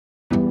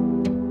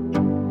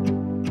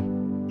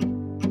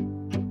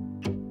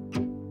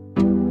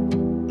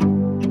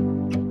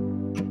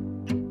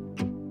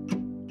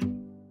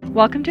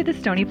Welcome to the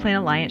Stony Plain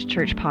Alliance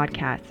Church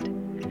podcast.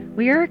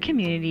 We are a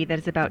community that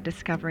is about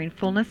discovering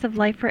fullness of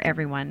life for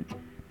everyone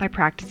by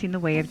practicing the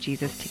way of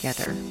Jesus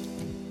together.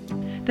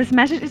 This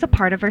message is a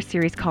part of our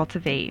series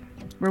Cultivate,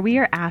 where we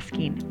are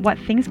asking what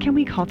things can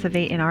we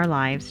cultivate in our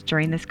lives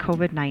during this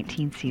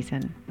COVID-19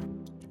 season.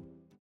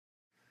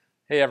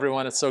 Hey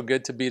everyone, it's so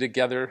good to be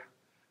together.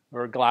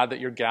 We're glad that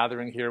you're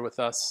gathering here with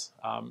us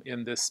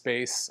in this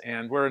space.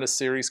 And we're in a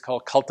series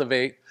called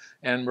Cultivate,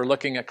 and we're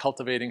looking at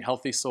cultivating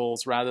healthy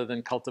souls rather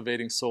than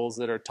cultivating souls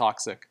that are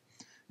toxic.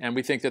 And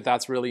we think that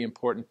that's really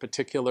important,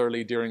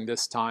 particularly during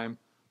this time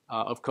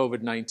of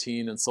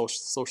COVID-19 and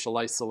social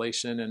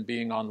isolation and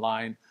being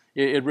online.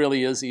 It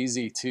really is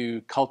easy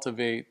to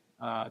cultivate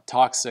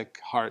toxic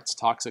hearts,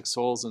 toxic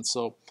souls. And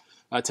so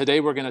today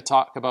we're going to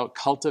talk about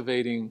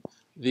cultivating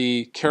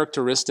the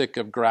characteristic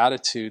of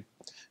gratitude.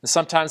 And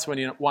sometimes when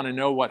you want to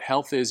know what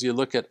health is, you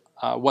look at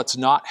what's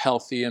not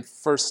healthy. In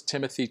 1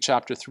 Timothy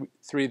chapter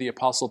 3, the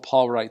Apostle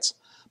Paul writes,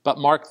 "But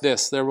mark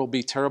this, there will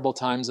be terrible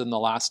times in the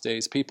last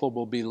days. People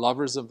will be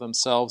lovers of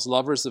themselves,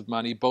 lovers of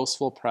money,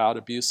 boastful, proud,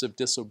 abusive,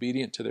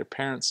 disobedient to their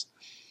parents,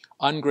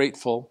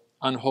 ungrateful,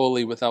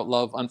 unholy, without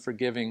love,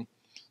 unforgiving,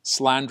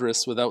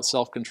 slanderous, without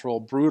self-control,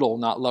 brutal,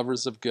 not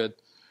lovers of good,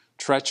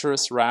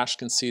 treacherous, rash,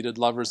 conceited,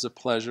 lovers of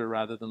pleasure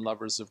rather than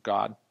lovers of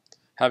God,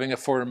 having a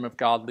form of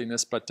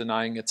godliness but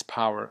denying its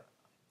power."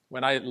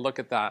 When I look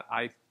at that,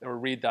 or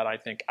read that, I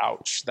think,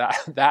 ouch,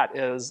 that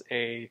is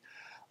a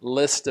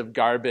list of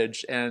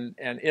garbage. And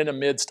in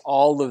amidst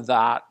all of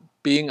that,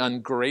 being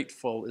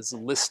ungrateful is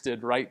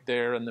listed right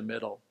there in the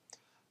middle.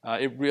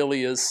 It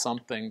really is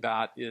something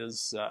that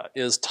is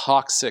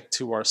toxic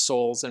to our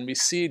souls. And we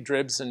see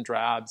dribs and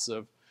drabs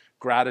of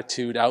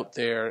gratitude out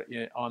there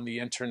on the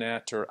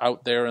internet or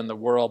out there in the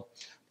world.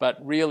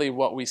 But really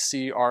what we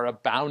see are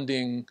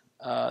abounding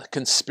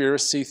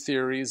conspiracy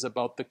theories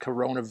about the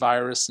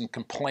coronavirus and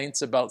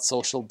complaints about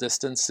social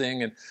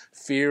distancing and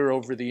fear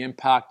over the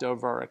impact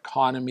of our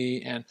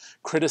economy and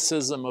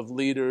criticism of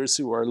leaders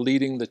who are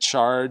leading the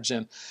charge.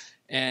 And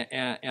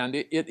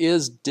it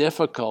is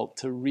difficult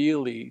to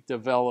really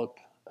develop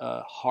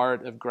a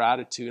heart of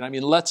gratitude. I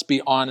mean, let's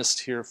be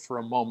honest here for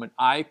a moment.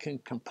 I can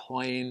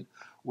complain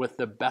with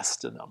the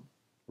best of them,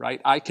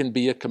 right? I can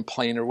be a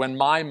complainer. When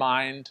my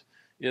mind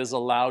is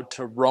allowed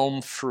to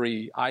roam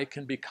free, I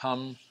can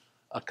become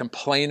a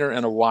complainer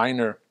and a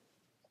whiner.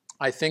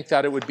 I think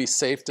that it would be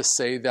safe to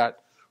say that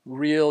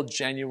real,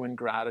 genuine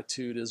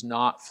gratitude is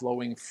not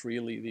flowing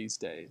freely these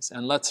days.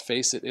 And let's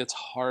face it, it's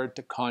hard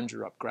to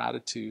conjure up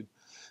gratitude,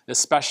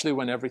 especially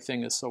when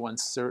everything is so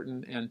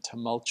uncertain and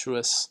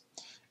tumultuous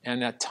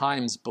and at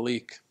times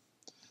bleak.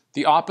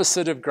 The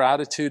opposite of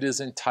gratitude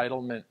is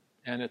entitlement,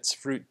 and its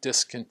fruit,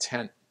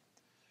 discontent.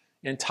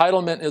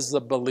 Entitlement is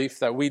the belief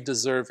that we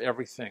deserve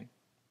everything.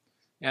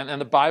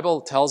 And the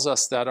Bible tells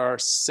us that our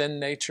sin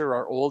nature,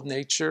 our old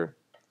nature,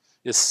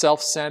 is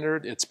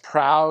self-centered, it's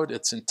proud,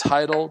 it's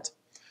entitled.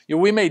 You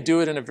know, we may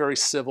do it in a very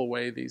civil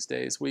way these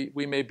days. We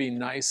may be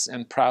nice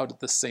and proud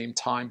at the same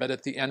time, but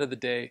at the end of the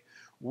day,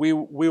 we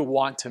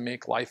want to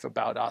make life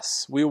about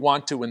us. We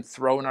want to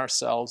enthrone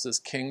ourselves as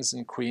kings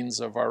and queens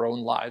of our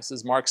own lives.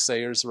 As Mark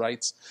Sayers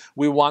writes,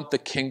 we want the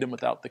kingdom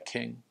without the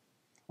king,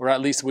 or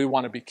at least we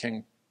want to be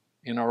king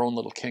in our own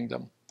little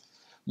kingdom.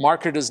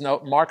 Marketers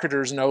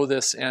know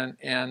this,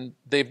 and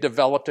they've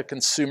developed a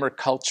consumer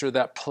culture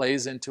that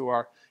plays into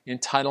our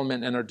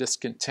entitlement and our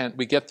discontent.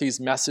 We get these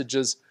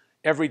messages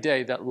every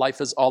day that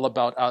life is all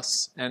about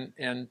us,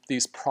 and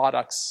these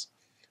products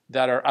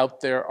that are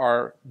out there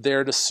are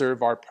there to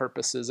serve our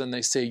purposes. And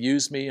they say,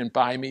 use me and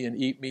buy me and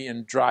eat me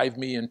and drive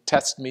me and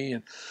test me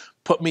and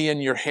put me in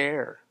your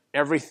hair.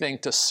 Everything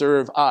to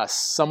serve us.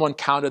 Someone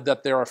counted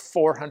that there are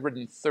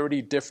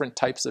 430 different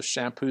types of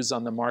shampoos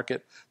on the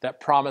market that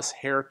promise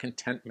hair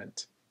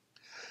contentment.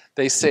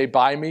 They say,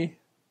 buy me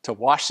to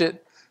wash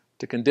it,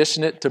 to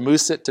condition it, to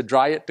mousse it, to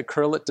dry it, to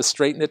curl it, to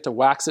straighten it, to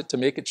wax it, to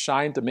make it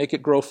shine, to make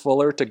it grow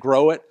fuller, to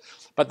grow it.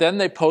 But then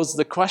they pose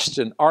the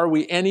question, are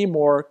we any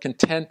more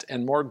content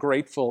and more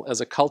grateful as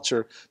a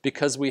culture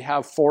because we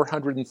have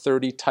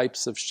 430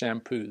 types of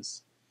shampoos?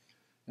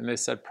 And they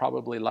said,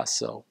 probably less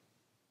so.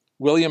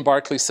 William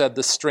Barclay said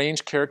the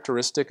strange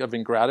characteristic of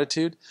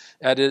ingratitude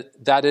that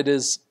it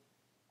is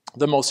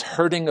the most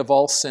hurting of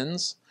all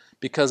sins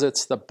because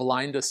it's the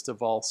blindest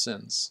of all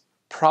sins.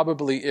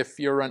 Probably if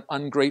you're an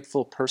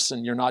ungrateful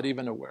person, you're not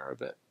even aware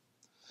of it.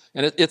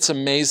 And it's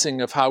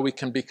amazing of how we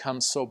can become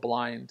so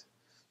blind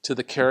to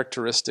the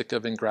characteristic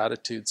of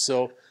ingratitude.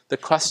 So the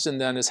question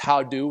then is,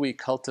 how do we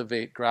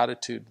cultivate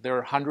gratitude? There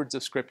are hundreds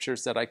of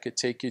scriptures that I could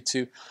take you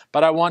to,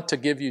 but I want to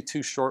give you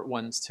two short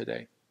ones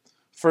today.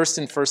 First,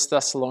 in 1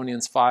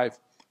 Thessalonians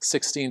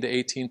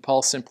 5:16-18,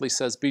 Paul simply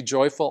says, be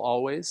joyful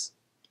always,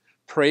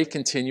 pray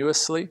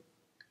continuously,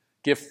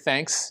 give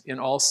thanks in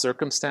all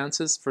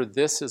circumstances, for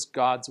this is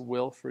God's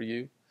will for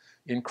you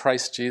in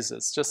Christ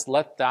Jesus. Just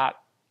let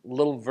that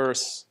little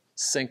verse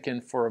sink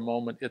in for a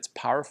moment. It's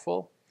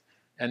powerful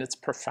and it's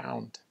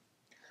profound.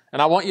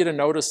 And I want you to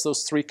notice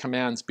those three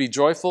commands: be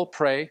joyful,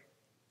 pray,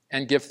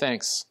 and give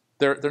thanks.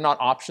 They're not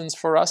options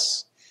for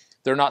us.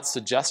 They're not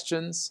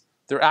suggestions.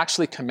 They're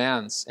actually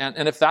commands.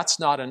 And if that's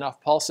not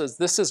enough, Paul says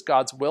this is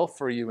God's will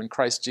for you in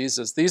Christ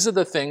Jesus. These are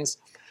the things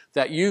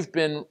that you've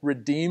been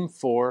redeemed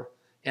for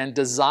and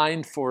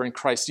designed for in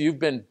Christ. You've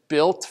been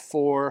built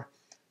for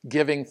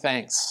giving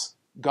thanks.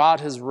 God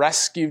has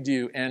rescued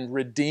you and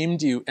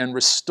redeemed you and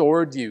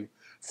restored you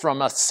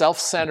from a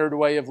self-centered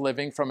way of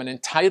living, from an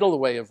entitled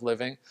way of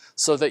living,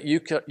 so that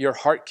your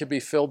heart could be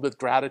filled with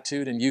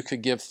gratitude and you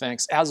could give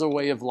thanks as a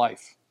way of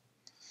life.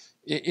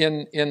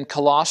 In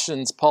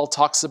Colossians, Paul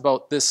talks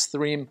about this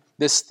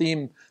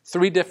theme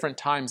 3 different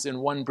times in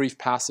one brief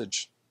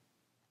passage.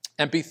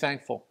 And be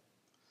thankful.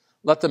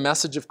 Let the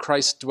message of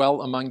Christ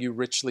dwell among you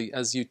richly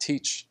as you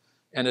teach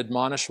and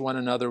admonish one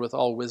another with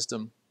all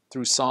wisdom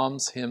through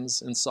psalms,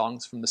 hymns, and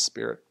songs from the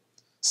Spirit,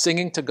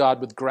 singing to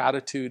God with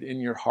gratitude in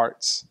your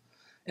hearts.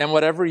 And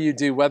whatever you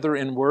do, whether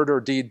in word or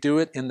deed, do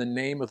it in the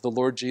name of the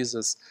Lord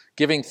Jesus,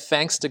 giving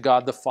thanks to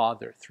God the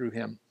Father through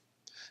him.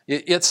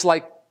 It's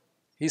like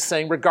he's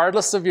saying,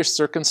 regardless of your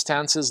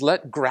circumstances,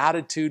 let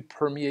gratitude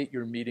permeate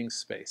your meeting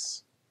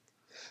space.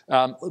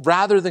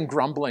 Rather than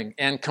grumbling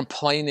and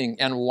complaining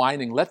and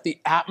whining, let the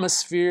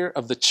atmosphere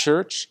of the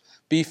church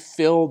be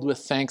filled with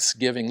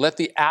thanksgiving. Let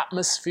the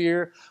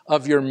atmosphere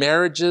of your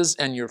marriages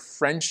and your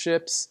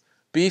friendships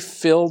be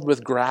filled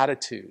with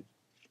gratitude.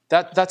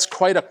 That's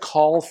quite a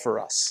call for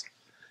us.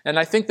 And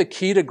I think the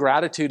key to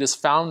gratitude is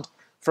found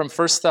from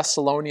 1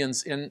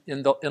 Thessalonians in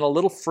a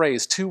little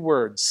phrase, 2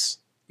 words,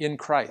 in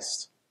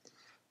Christ.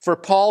 For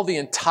Paul, the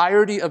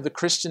entirety of the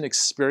Christian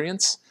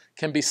experience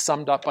can be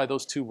summed up by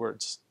those 2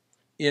 words,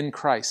 in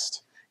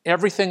Christ.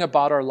 Everything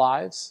about our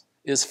lives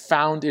is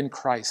found in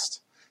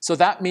Christ. So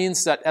that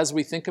means that as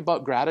we think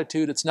about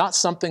gratitude, it's not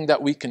something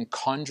that we can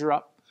conjure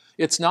up.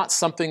 It's not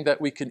something that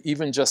we can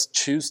even just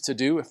choose to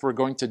do if we're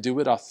going to do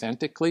it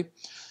authentically.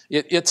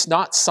 It's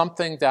not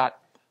something that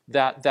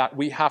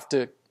we have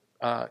to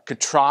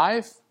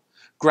contrive.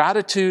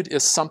 Gratitude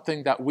is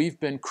something that we've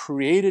been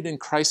created in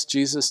Christ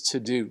Jesus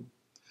to do.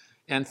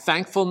 And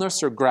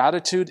thankfulness or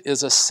gratitude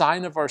is a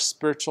sign of our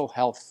spiritual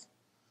health.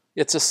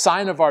 It's a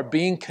sign of our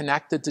being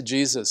connected to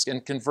Jesus.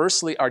 And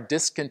conversely, our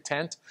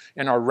discontent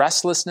and our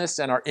restlessness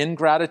and our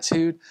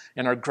ingratitude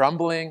and our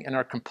grumbling and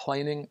our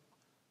complaining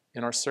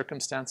in our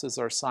circumstances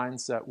are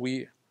signs that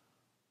we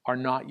are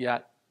not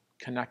yet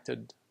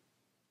connected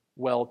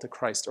well to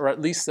Christ, or at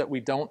least that we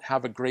don't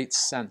have a great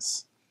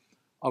sense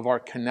of our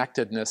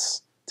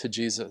connectedness to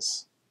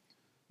Jesus.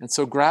 And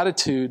so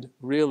gratitude,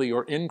 really,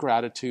 or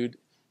ingratitude,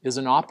 is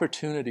an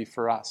opportunity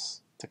for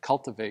us to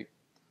cultivate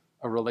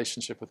a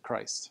relationship with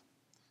Christ.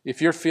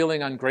 If you're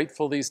feeling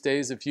ungrateful these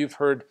days, if you've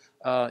heard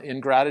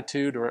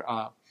ingratitude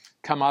or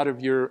come out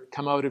of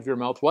your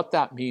mouth, what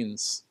that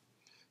means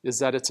is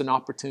that it's an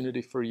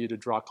opportunity for you to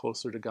draw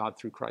closer to God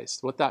through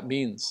Christ. What that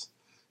means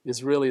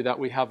is really that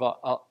we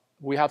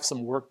have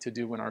some work to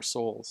do in our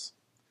souls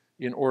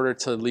in order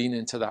to lean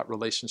into that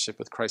relationship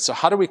with Christ. So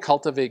how do we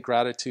cultivate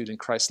gratitude in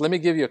Christ? Let me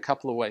give you a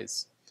couple of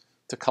ways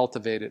to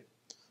cultivate it.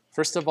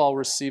 First of all,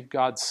 receive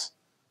God's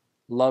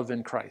love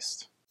in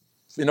Christ.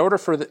 In order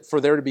for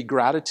there to be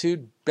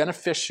gratitude,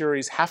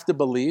 beneficiaries have to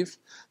believe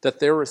that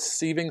they're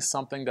receiving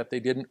something that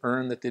they didn't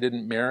earn, that they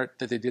didn't merit,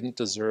 that they didn't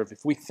deserve.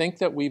 If we think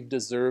that we've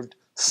deserved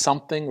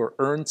something or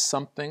earned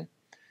something,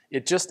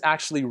 it just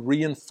actually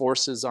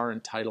reinforces our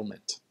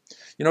entitlement.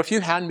 You know, if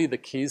you hand me the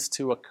keys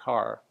to a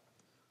car,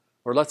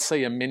 or let's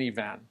say a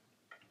minivan,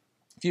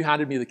 if you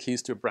handed me the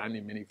keys to a brand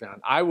new minivan,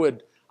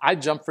 I'd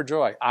jump for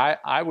joy.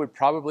 I would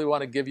probably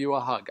want to give you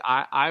a hug.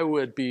 I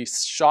would be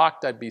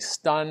shocked. I'd be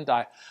stunned.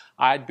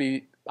 I'd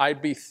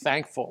be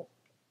thankful.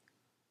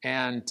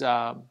 And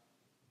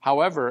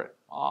however,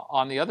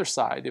 on the other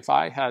side, if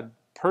I had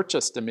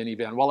purchased a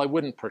minivan, well, I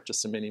wouldn't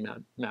purchase a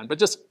minivan, but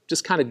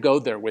just kind of go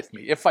there with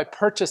me. If I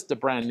purchased a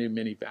brand new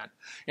minivan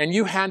and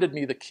you handed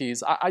me the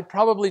keys, I'd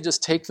probably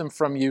just take them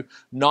from you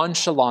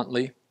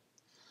nonchalantly.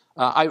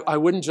 I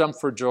wouldn't jump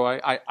for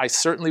joy. I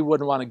certainly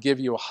wouldn't want to give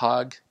you a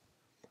hug.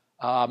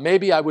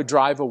 Maybe I would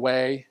drive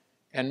away,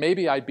 and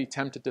maybe I'd be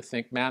tempted to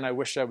think, man, I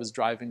wish I was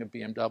driving a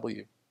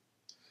BMW.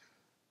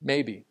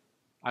 Maybe.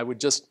 I would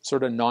just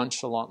sort of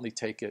nonchalantly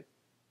take it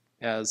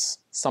as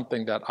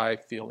something that I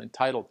feel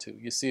entitled to.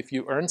 You see, if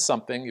you earn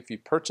something, if you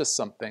purchase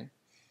something,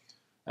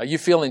 you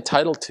feel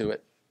entitled to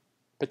it,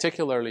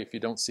 particularly if you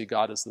don't see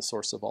God as the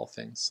source of all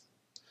things.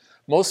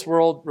 Most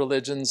world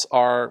religions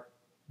are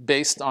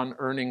based on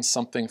earning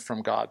something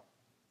from God.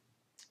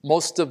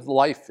 Most of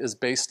life is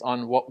based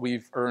on what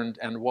we've earned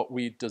and what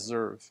we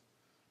deserve,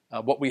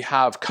 what we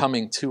have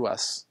coming to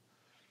us.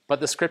 But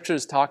the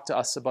scriptures talk to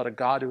us about a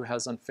God who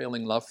has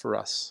unfailing love for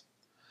us,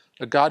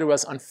 a God who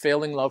has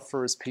unfailing love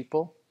for his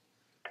people,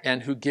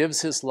 and who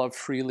gives his love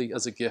freely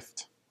as a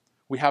gift.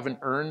 We haven't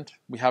earned,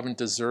 we haven't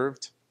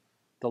deserved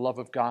the love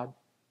of God.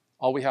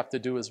 All we have to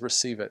do is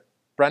receive it.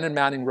 Brennan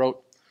Manning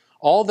wrote,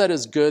 "All that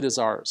is good is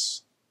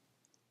ours,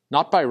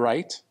 not by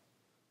right,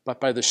 but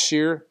by the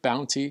sheer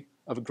bounty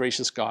of a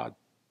gracious God.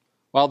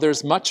 While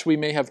there's much we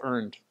may have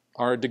earned,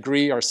 our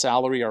degree, our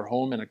salary, our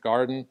home and a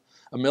garden,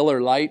 a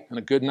Miller Lite and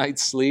a good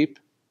night's sleep,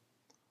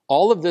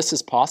 all of this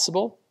is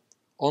possible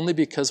only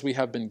because we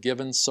have been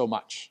given so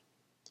much.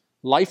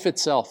 Life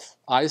itself,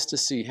 eyes to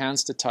see,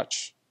 hands to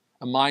touch,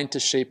 a mind to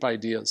shape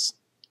ideas,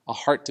 a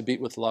heart to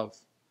beat with love.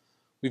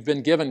 We've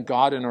been given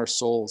God in our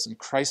souls and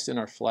Christ in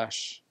our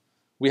flesh.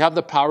 We have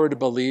the power to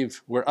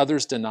believe where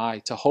others deny,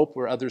 to hope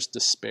where others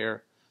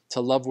despair, to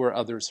love where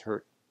others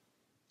hurt.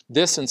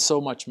 This and so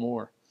much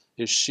more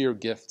is sheer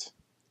gift.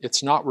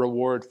 It's not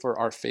reward for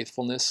our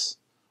faithfulness,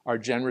 our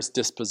generous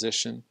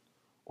disposition,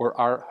 or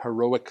our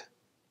heroic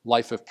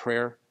life of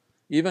prayer.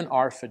 Even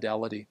our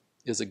fidelity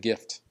is a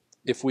gift.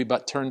 If we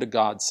but turn to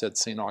God, said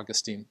St.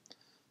 Augustine,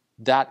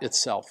 that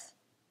itself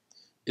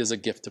is a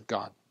gift of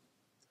God.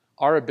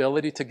 Our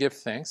ability to give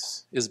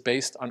thanks is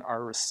based on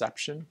our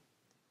reception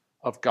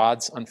of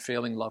God's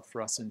unfailing love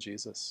for us in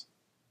Jesus.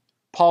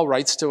 Paul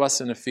writes to us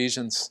in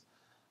Ephesians,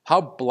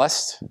 how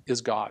blessed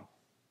is God?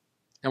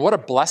 And what a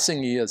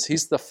blessing he is.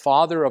 He's the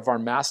Father of our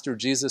Master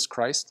Jesus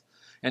Christ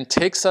and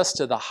takes us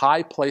to the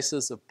high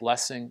places of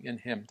blessing in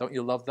him. Don't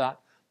you love that?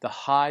 The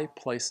high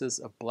places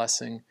of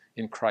blessing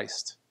in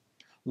Christ.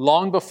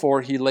 Long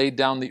before he laid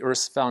down the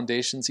earth's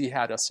foundations, he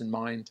had us in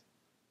mind,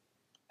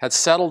 had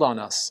settled on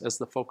us as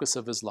the focus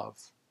of his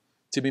love,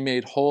 to be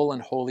made whole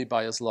and holy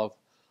by his love.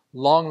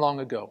 Long, long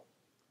ago,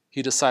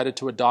 he decided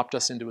to adopt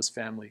us into his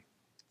family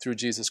through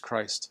Jesus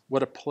Christ.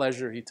 What a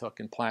pleasure he took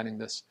in planning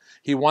this.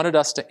 He wanted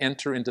us to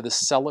enter into the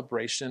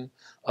celebration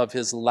of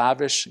his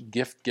lavish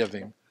gift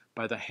giving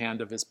by the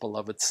hand of his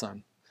beloved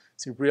Son.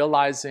 See,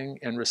 realizing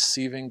and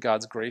receiving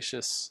God's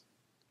gracious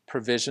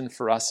provision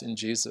for us in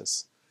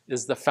Jesus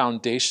is the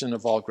foundation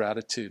of all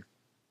gratitude.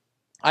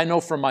 I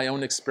know from my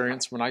own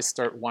experience, when I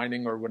start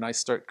whining or when I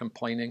start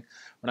complaining,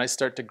 when I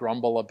start to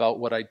grumble about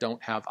what I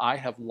don't have, I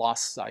have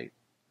lost sight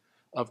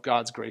of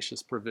God's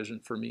gracious provision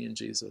for me in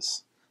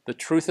Jesus. The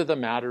truth of the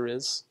matter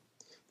is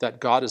that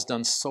God has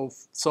done so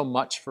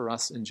much for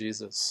us in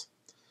Jesus.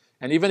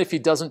 And even if he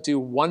doesn't do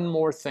one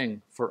more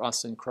thing for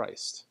us in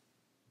Christ,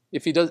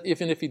 even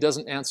if he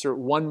doesn't answer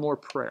one more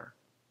prayer,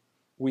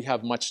 we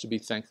have much to be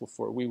thankful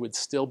for. We would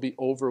still be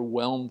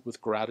overwhelmed with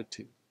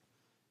gratitude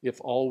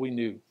if all we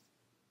knew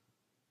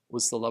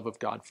was the love of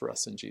God for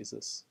us in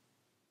Jesus.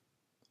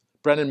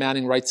 Brennan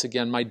Manning writes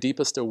again, my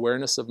deepest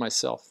awareness of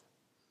myself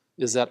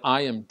is that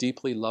I am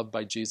deeply loved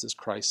by Jesus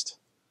Christ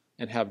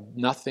and have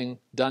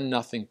done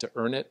nothing to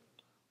earn it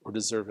or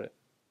deserve it.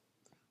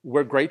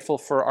 We're grateful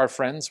for our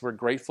friends. We're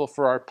grateful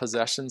for our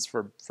possessions,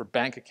 for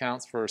bank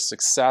accounts, for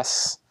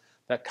success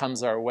that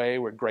comes our way.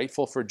 We're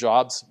grateful for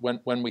jobs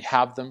when we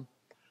have them.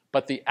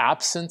 But the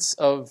absence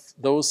of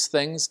those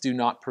things do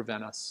not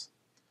prevent us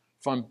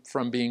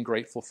from being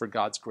grateful for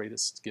God's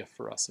greatest gift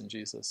for us in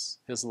Jesus,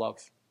 his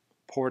love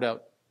poured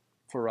out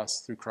for us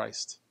through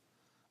Christ.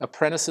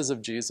 Apprentices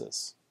of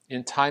Jesus,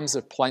 in times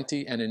of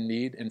plenty and in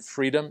need, in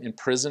freedom, in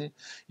prison,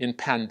 in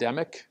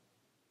pandemic,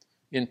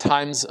 in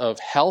times of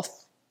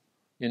health,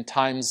 in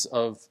times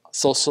of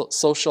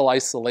social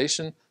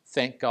isolation,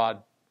 thank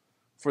God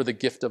for the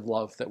gift of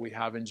love that we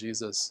have in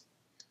Jesus,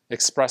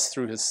 expressed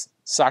through his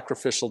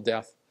sacrificial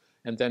death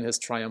and then his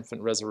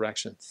triumphant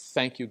resurrection.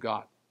 Thank you,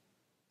 God.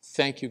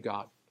 Thank you,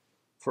 God,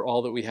 for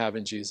all that we have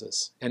in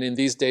Jesus. And in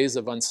these days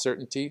of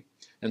uncertainty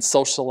and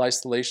social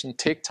isolation,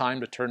 take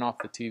time to turn off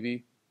the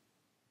TV.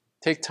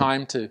 Take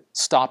time to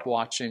stop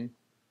watching.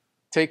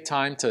 Take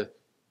time to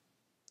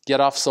get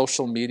off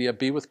social media.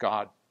 Be with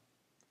God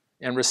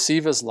and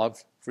receive his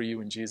love for you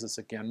in Jesus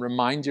again.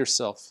 Remind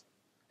yourself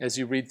as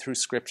you read through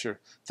Scripture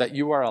that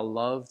you are a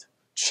loved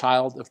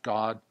child of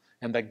God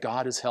and that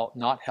God has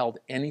not held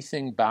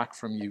anything back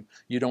from you.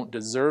 You don't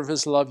deserve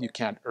his love. You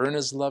can't earn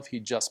his love.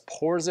 He just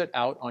pours it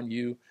out on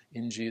you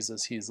in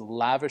Jesus. He's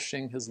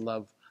lavishing his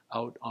love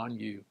out on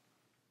you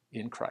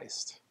in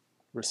Christ.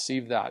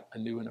 Receive that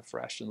anew and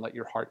afresh and let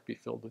your heart be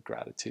filled with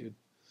gratitude.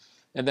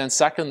 And then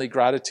secondly,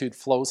 gratitude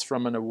flows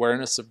from an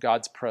awareness of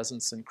God's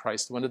presence in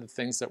Christ. One of the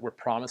things that we're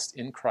promised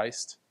in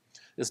Christ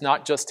is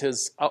not just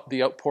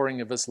the outpouring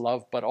of his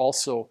love, but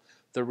also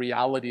the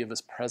reality of his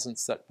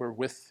presence, that we're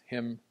with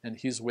him and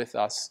he's with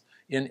us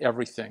in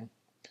everything.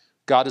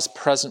 God is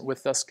present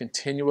with us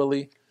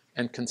continually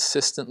and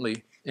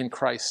consistently in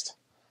Christ.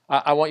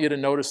 I want you to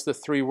notice the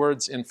three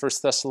words in 1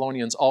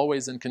 Thessalonians,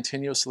 always and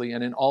continuously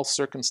and in all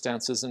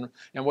circumstances. And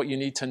what you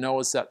need to know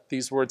is that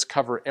these words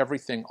cover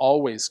everything,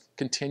 always,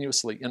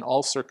 continuously, in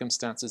all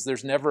circumstances.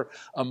 There's never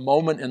a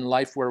moment in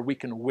life where we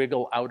can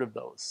wiggle out of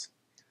those.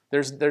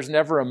 There's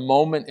never a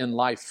moment in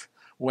life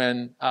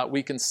when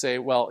we can say,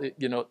 well,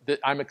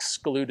 I'm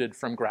excluded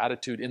from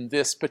gratitude in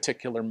this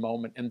particular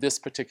moment, in this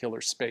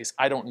particular space.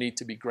 I don't need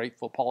to be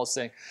grateful. Paul is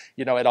saying,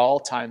 at all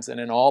times and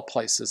in all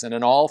places and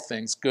in all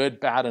things, good,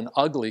 bad, and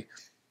ugly,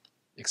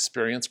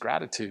 experience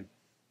gratitude.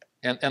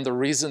 And the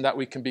reason that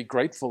we can be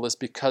grateful is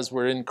because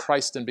we're in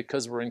Christ, and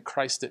because we're in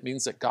Christ, it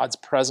means that God's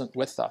present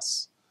with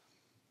us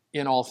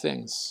in all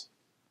things.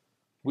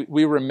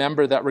 We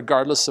remember that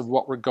regardless of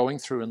what we're going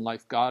through in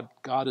life, God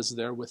is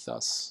there with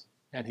us.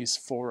 And he's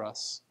for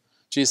us.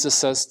 Jesus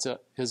says to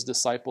his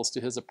disciples, to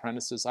his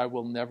apprentices, I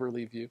will never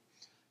leave you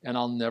and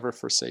I'll never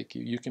forsake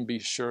you. You can be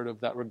assured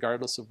of that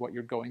regardless of what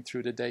you're going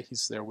through today,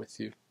 he's there with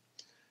you.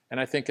 And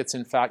I think it's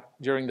in fact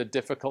during the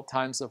difficult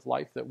times of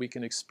life that we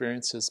can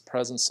experience his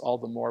presence all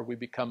the more. We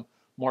become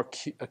more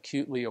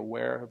acutely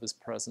aware of his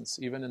presence,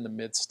 even in the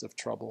midst of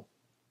trouble.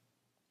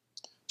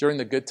 During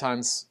the good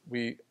times,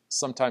 we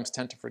sometimes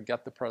tend to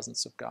forget the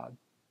presence of God.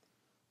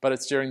 But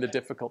it's during the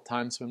difficult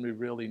times when we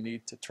really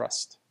need to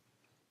trust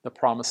the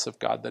promise of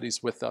God that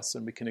he's with us,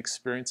 and we can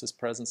experience his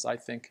presence, I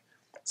think,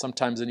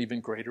 sometimes in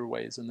even greater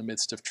ways in the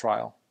midst of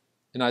trial.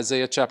 In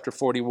Isaiah chapter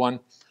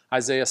 41,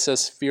 Isaiah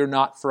says, "Fear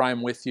not, for I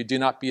am with you. Do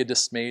not be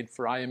dismayed,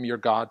 for I am your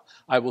God.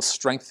 I will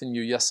strengthen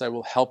you. Yes, I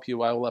will help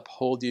you. I will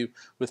uphold you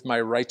with my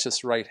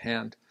righteous right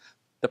hand."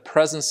 The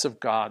presence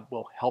of God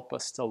will help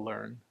us to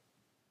learn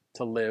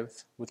to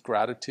live with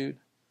gratitude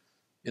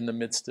in the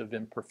midst of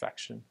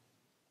imperfection.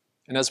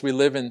 And as we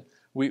live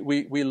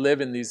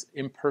in these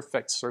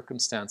imperfect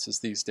circumstances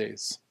these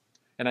days.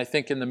 And I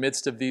think in the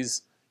midst of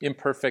these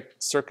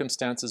imperfect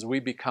circumstances, we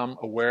become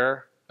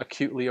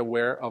acutely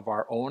aware of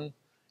our own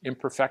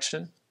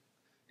imperfection,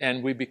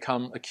 and we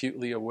become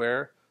acutely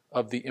aware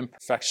of the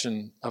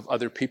imperfection of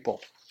other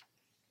people.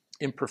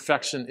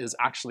 Imperfection is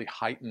actually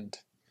heightened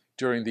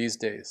during these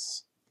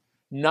days.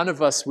 None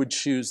of us would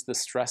choose the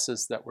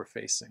stresses that we're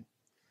facing.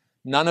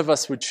 None of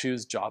us would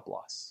choose job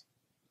loss.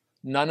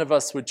 None of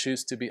us would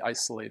choose to be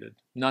isolated.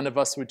 None of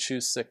us would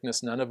choose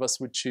sickness. None of us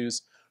would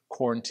choose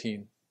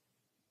quarantine.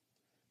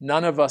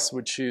 None of us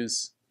would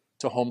choose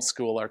to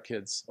homeschool our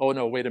kids. Oh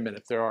no, wait a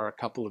minute. There are a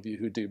couple of you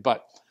who do.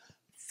 But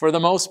for the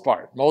most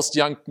part, most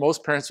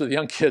parents with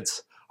young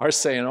kids are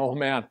saying, oh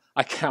man,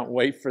 I can't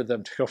wait for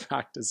them to go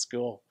back to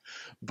school.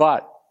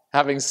 But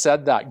having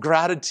said that,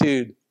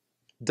 gratitude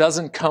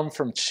doesn't come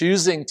from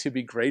choosing to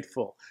be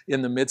grateful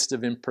in the midst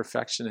of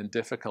imperfection and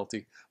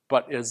difficulty,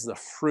 but is the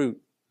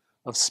fruit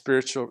of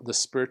the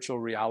spiritual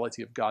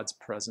reality of God's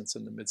presence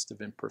in the midst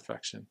of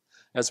imperfection.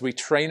 As we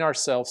train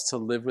ourselves to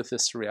live with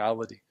this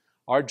reality,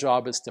 our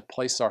job is to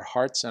place our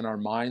hearts and our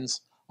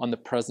minds on the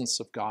presence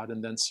of God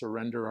and then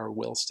surrender our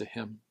wills to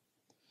him.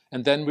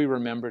 And then we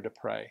remember to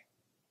pray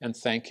and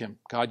thank him.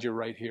 God, you're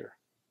right here.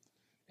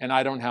 And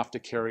I don't have to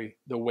carry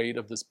the weight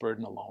of this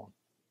burden alone.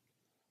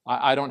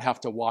 I don't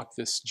have to walk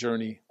this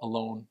journey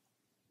alone.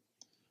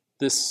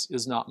 This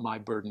is not my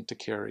burden to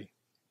carry.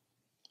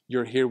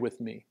 You're here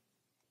with me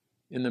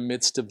in the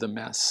midst of the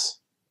mess.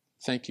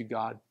 Thank you,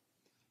 God,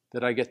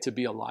 that I get to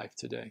be alive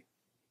today.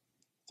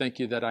 Thank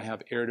you that I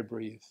have air to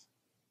breathe.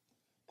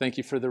 Thank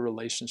you for the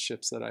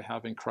relationships that I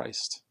have in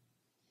Christ.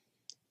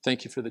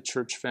 Thank you for the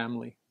church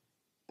family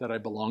that I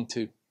belong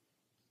to.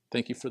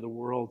 Thank you for the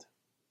world.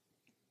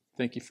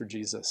 Thank you for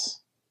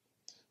Jesus.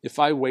 If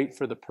I wait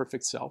for the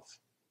perfect self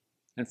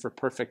and for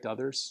perfect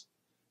others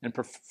and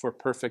for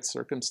perfect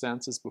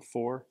circumstances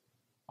before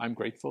I'm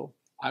grateful,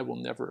 I will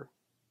never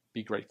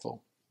be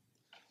grateful.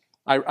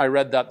 I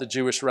read that the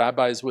Jewish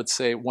rabbis would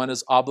say one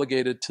is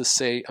obligated to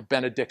say a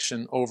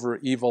benediction over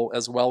evil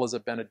as well as a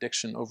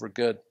benediction over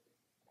good.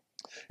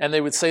 And they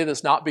would say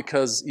this not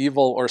because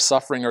evil or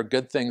suffering are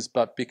good things,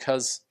 but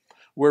because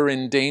we're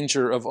in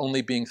danger of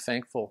only being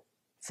thankful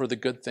for the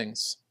good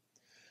things.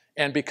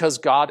 And because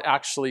God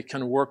actually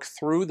can work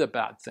through the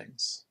bad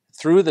things,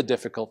 through the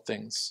difficult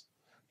things.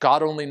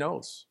 God only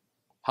knows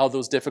how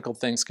those difficult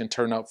things can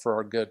turn out for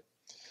our good.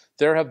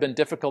 There have been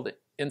difficult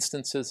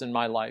instances in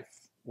my life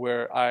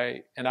where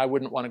I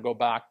wouldn't want to go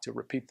back to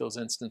repeat those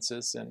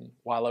instances. And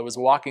while I was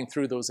walking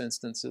through those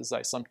instances,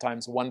 I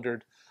sometimes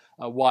wondered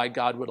why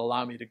God would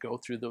allow me to go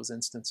through those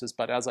instances.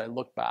 But as I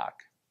look back,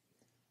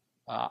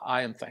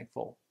 I am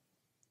thankful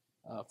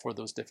for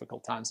those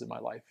difficult times in my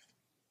life.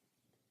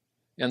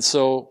 And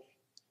so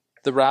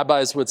the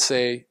rabbis would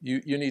say,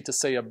 you need to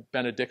say a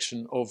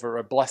benediction over,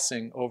 a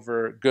blessing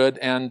over good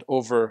and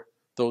over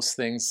those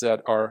things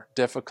that are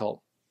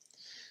difficult.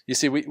 You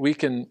see, we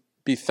can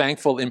be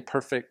thankful in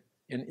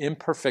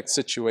imperfect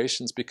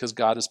situations because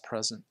God is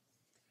present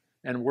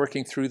and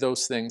working through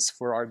those things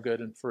for our good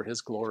and for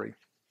his glory.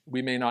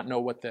 We may not know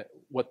what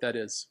that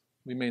is.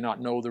 We may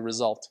not know the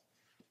result,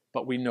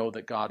 but we know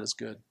that God is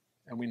good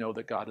and we know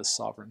that God is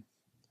sovereign.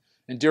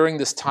 And during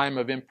this time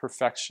of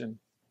imperfection,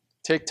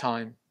 take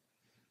time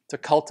to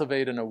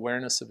cultivate an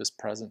awareness of his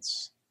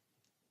presence.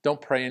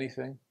 Don't pray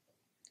anything.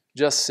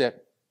 Just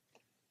sit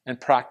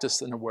and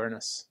practice an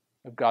awareness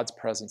of God's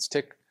presence.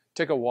 Take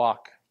a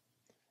walk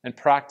and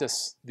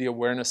practice the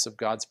awareness of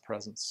God's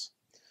presence.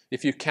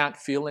 If you can't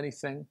feel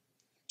anything,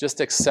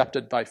 just accept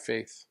it by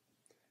faith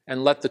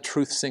and let the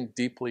truth sink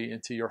deeply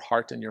into your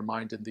heart and your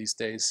mind in these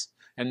days,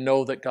 and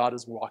know that God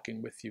is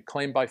walking with you.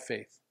 Claim by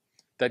faith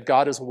that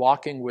God is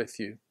walking with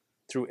you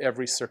through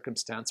every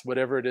circumstance,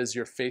 whatever it is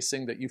you're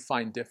facing that you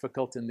find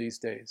difficult in these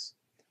days.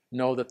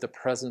 Know that the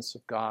presence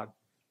of God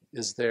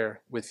is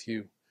there with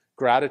you.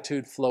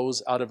 Gratitude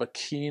flows out of a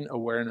keen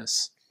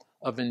awareness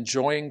of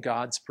enjoying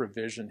God's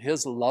provision,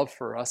 his love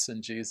for us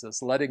in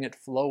Jesus, letting it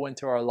flow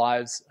into our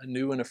lives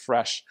anew and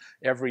afresh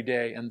every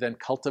day, and then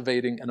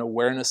cultivating an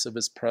awareness of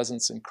his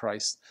presence in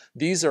Christ.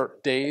 These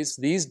days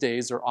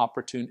is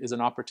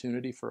an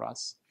opportunity for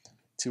us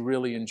to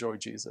really enjoy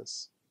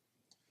Jesus,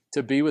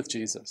 to be with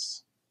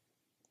Jesus,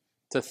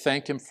 to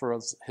thank him for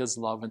his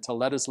love and to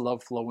let his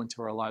love flow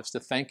into our lives, to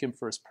thank him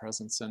for his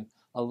presence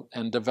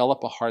and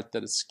develop a heart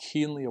that is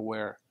keenly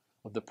aware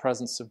of the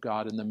presence of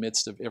God in the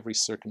midst of every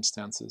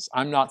circumstances.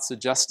 I'm not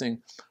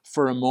suggesting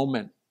for a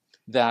moment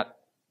that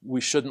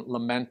we shouldn't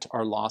lament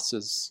our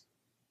losses,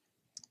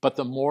 but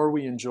the more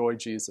we enjoy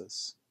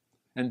Jesus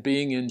and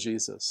being in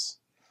Jesus,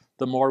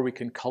 the more we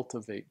can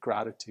cultivate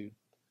gratitude,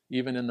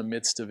 even in the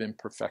midst of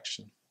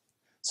imperfection.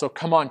 So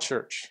come on,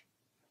 church.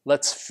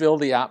 Let's fill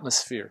the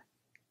atmosphere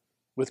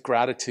with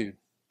gratitude.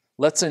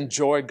 Let's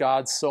enjoy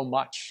God so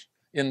much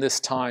in this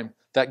time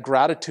that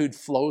gratitude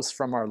flows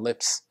from our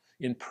lips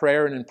in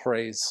prayer and in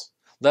praise.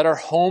 Let our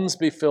homes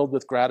be filled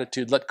with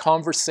gratitude. Let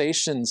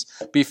conversations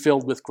be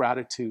filled with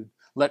gratitude.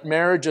 Let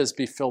marriages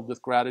be filled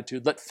with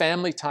gratitude. Let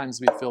family times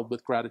be filled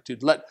with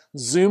gratitude. Let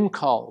Zoom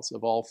calls,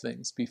 of all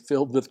things, be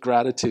filled with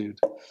gratitude.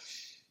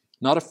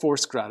 Not a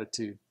forced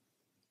gratitude,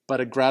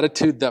 but a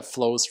gratitude that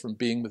flows from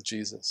being with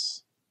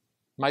Jesus.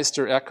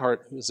 Meister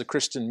Eckhart, who is a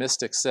Christian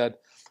mystic, said,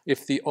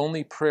 if the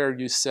only prayer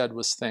you said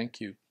was thank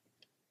you,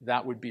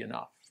 that would be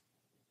enough.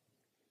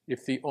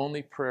 If the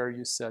only prayer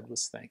you said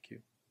was thank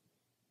you,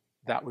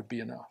 that would be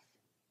enough.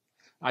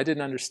 I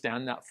didn't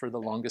understand that for the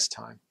longest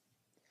time.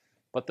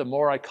 But the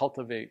more I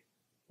cultivate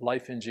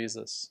life in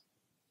Jesus,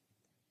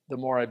 the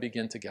more I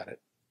begin to get it.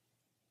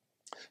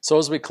 So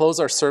as we close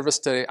our service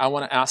today, I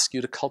want to ask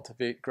you to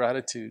cultivate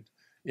gratitude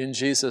in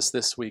Jesus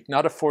this week.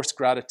 Not a forced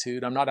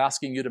gratitude. I'm not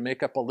asking you to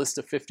make up a list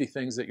of 50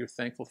 things that you're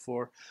thankful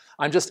for.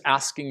 I'm just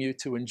asking you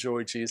to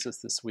enjoy Jesus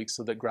this week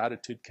so that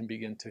gratitude can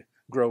begin to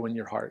grow in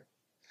your heart.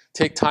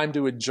 Take time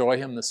to enjoy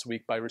him this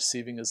week by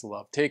receiving his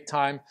love. Take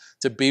time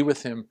to be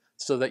with him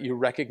so that you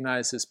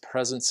recognize his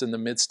presence in the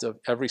midst of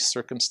every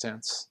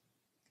circumstance.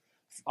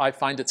 I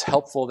find it's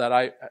helpful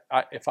that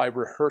if I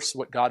rehearse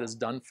what God has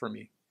done for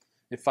me,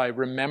 if I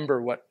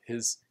remember what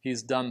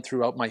he's done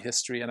throughout my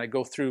history, and I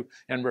go through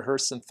and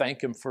rehearse and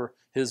thank him for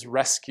his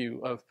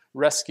rescue of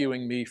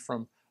rescuing me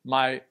from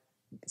my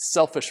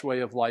selfish way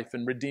of life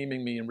and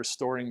redeeming me and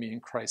restoring me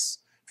in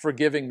Christ,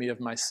 forgiving me of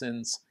my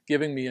sins,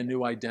 giving me a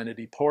new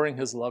identity, pouring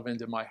his love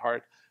into my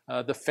heart,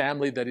 the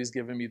family that he's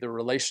given me, the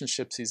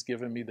relationships he's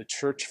given me, the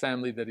church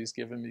family that he's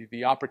given me,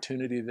 the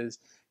opportunities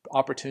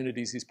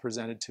he's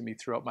presented to me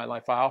throughout my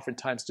life. I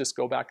oftentimes just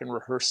go back and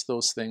rehearse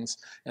those things,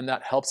 and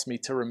that helps me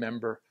to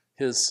remember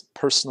his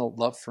personal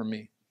love for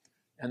me.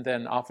 And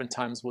then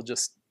oftentimes we'll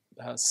just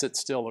sit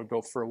still or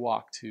go for a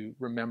walk to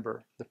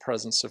remember the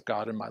presence of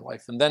God in my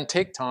life. And then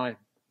take time.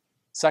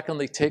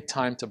 Secondly, take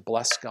time to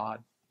bless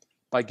God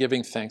by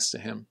giving thanks to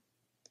him.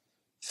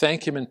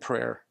 Thank him in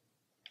prayer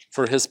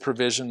for his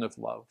provision of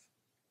love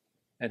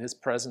and his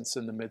presence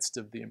in the midst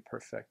of the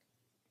imperfect.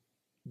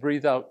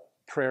 Breathe out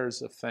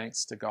prayers of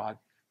thanks to God.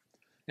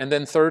 And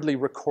then thirdly,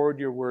 record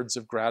your words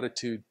of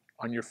gratitude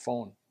on your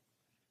phone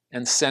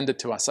and send it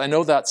to us. I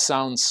know that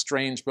sounds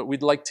strange, but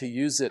we'd like to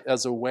use it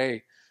as a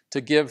way to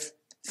give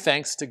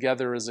thanks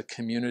together as a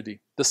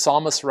community. The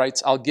psalmist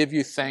writes, I'll give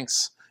you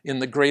thanks in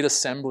the great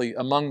assembly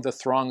among the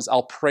throngs.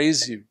 I'll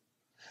praise you.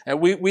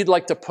 And we'd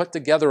like to put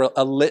together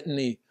a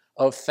litany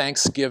of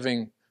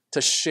thanksgiving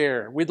to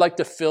share. We'd like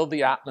to fill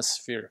the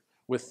atmosphere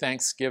with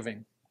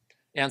thanksgiving.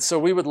 And so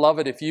we would love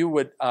it if you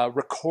would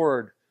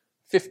record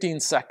 15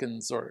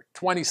 seconds or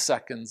 20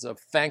 seconds of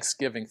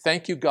thanksgiving.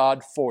 Thank you,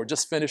 God, for.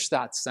 Just finish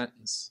that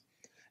sentence.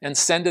 And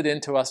send it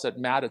in to us at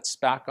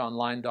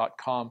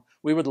matt@spaconline.com.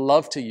 We would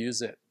love to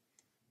use it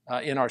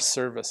in our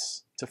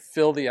service to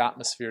fill the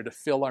atmosphere, to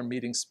fill our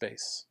meeting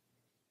space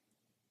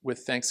with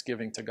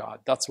thanksgiving to God.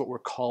 That's what we're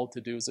called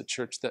to do as a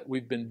church, that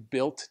we've been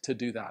built to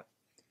do that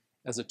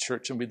as a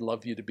church, and we'd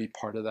love you to be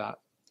part of that.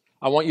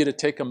 I want you to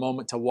take a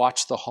moment to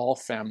watch the Hall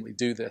family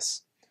do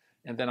this,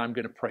 and then I'm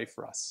going to pray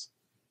for us.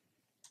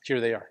 Here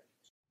they are.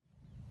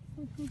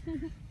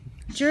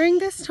 During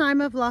this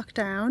time of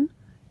lockdown,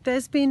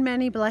 there's been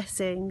many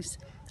blessings.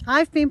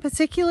 I've been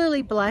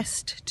particularly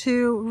blessed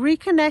to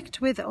reconnect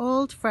with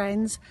old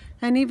friends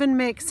and even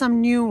make some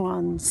new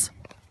ones.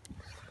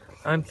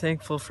 I'm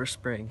thankful for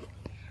spring.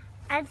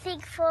 I'm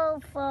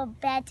thankful for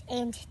bed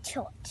and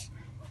church.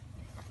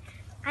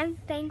 I'm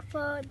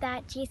thankful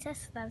that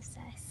Jesus loves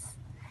us.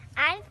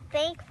 I'm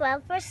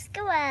thankful for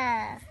school.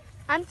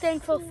 I'm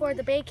thankful for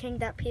the baking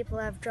that people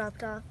have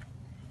dropped off.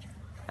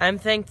 I'm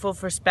thankful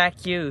for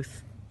SPAC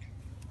Youth.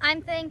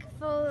 I'm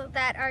thankful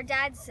that our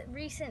dad's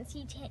recent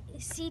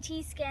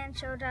CT scan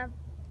showed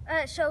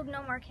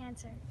no more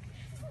cancer.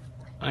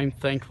 I'm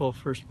thankful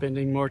for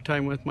spending more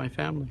time with my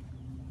family.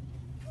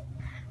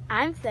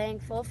 I'm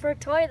thankful for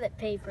toilet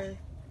paper.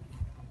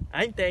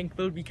 I'm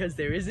thankful because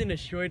there isn't a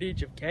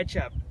shortage of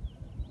ketchup.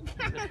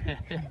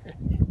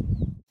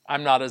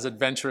 I'm not as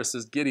adventurous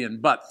as Gideon,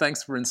 but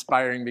thanks for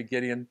inspiring me,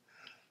 Gideon.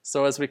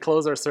 So as we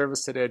close our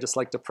service today, I'd just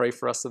like to pray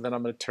for us, and then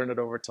I'm going to turn it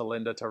over to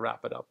Linda to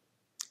wrap it up.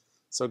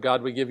 So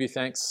God, we give you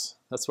thanks.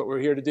 That's what we're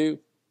here to do.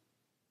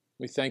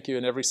 We thank you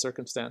in every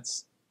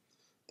circumstance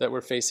that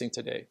we're facing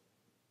today.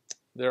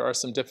 There are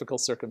some difficult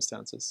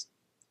circumstances.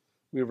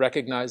 We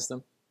recognize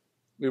them.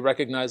 We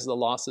recognize the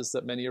losses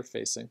that many are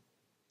facing.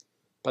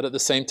 But at the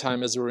same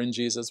time, as we're in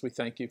Jesus, we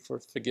thank you for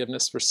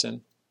forgiveness for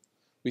sin.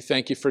 We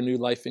thank you for new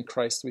life in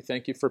Christ. We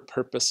thank you for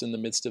purpose in the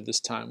midst of this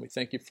time. We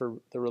thank you for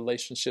the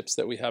relationships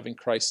that we have in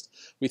Christ.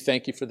 We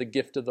thank you for the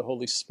gift of the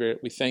Holy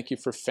Spirit. We thank you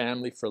for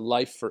family, for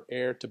life, for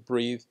air to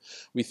breathe.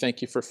 We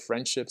thank you for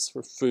friendships,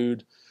 for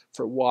food,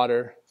 for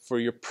water, for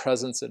your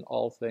presence in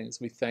all things.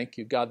 We thank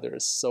you, God. There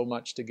is so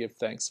much to give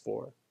thanks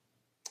for.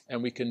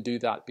 And we can do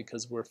that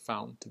because we're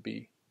found to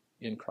be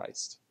in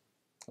Christ.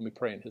 And we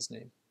pray in his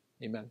name.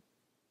 Amen.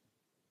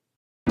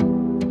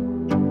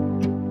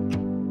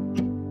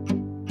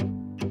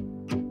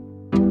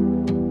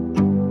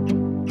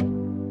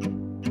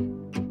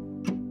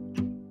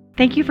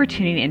 Thank you for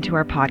tuning into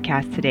our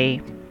podcast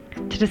today.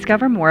 To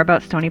discover more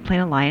about Stony Plain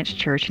Alliance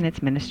Church and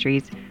its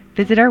ministries,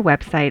 visit our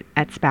website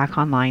at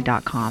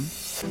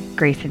spaconline.com.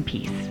 Grace and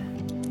peace.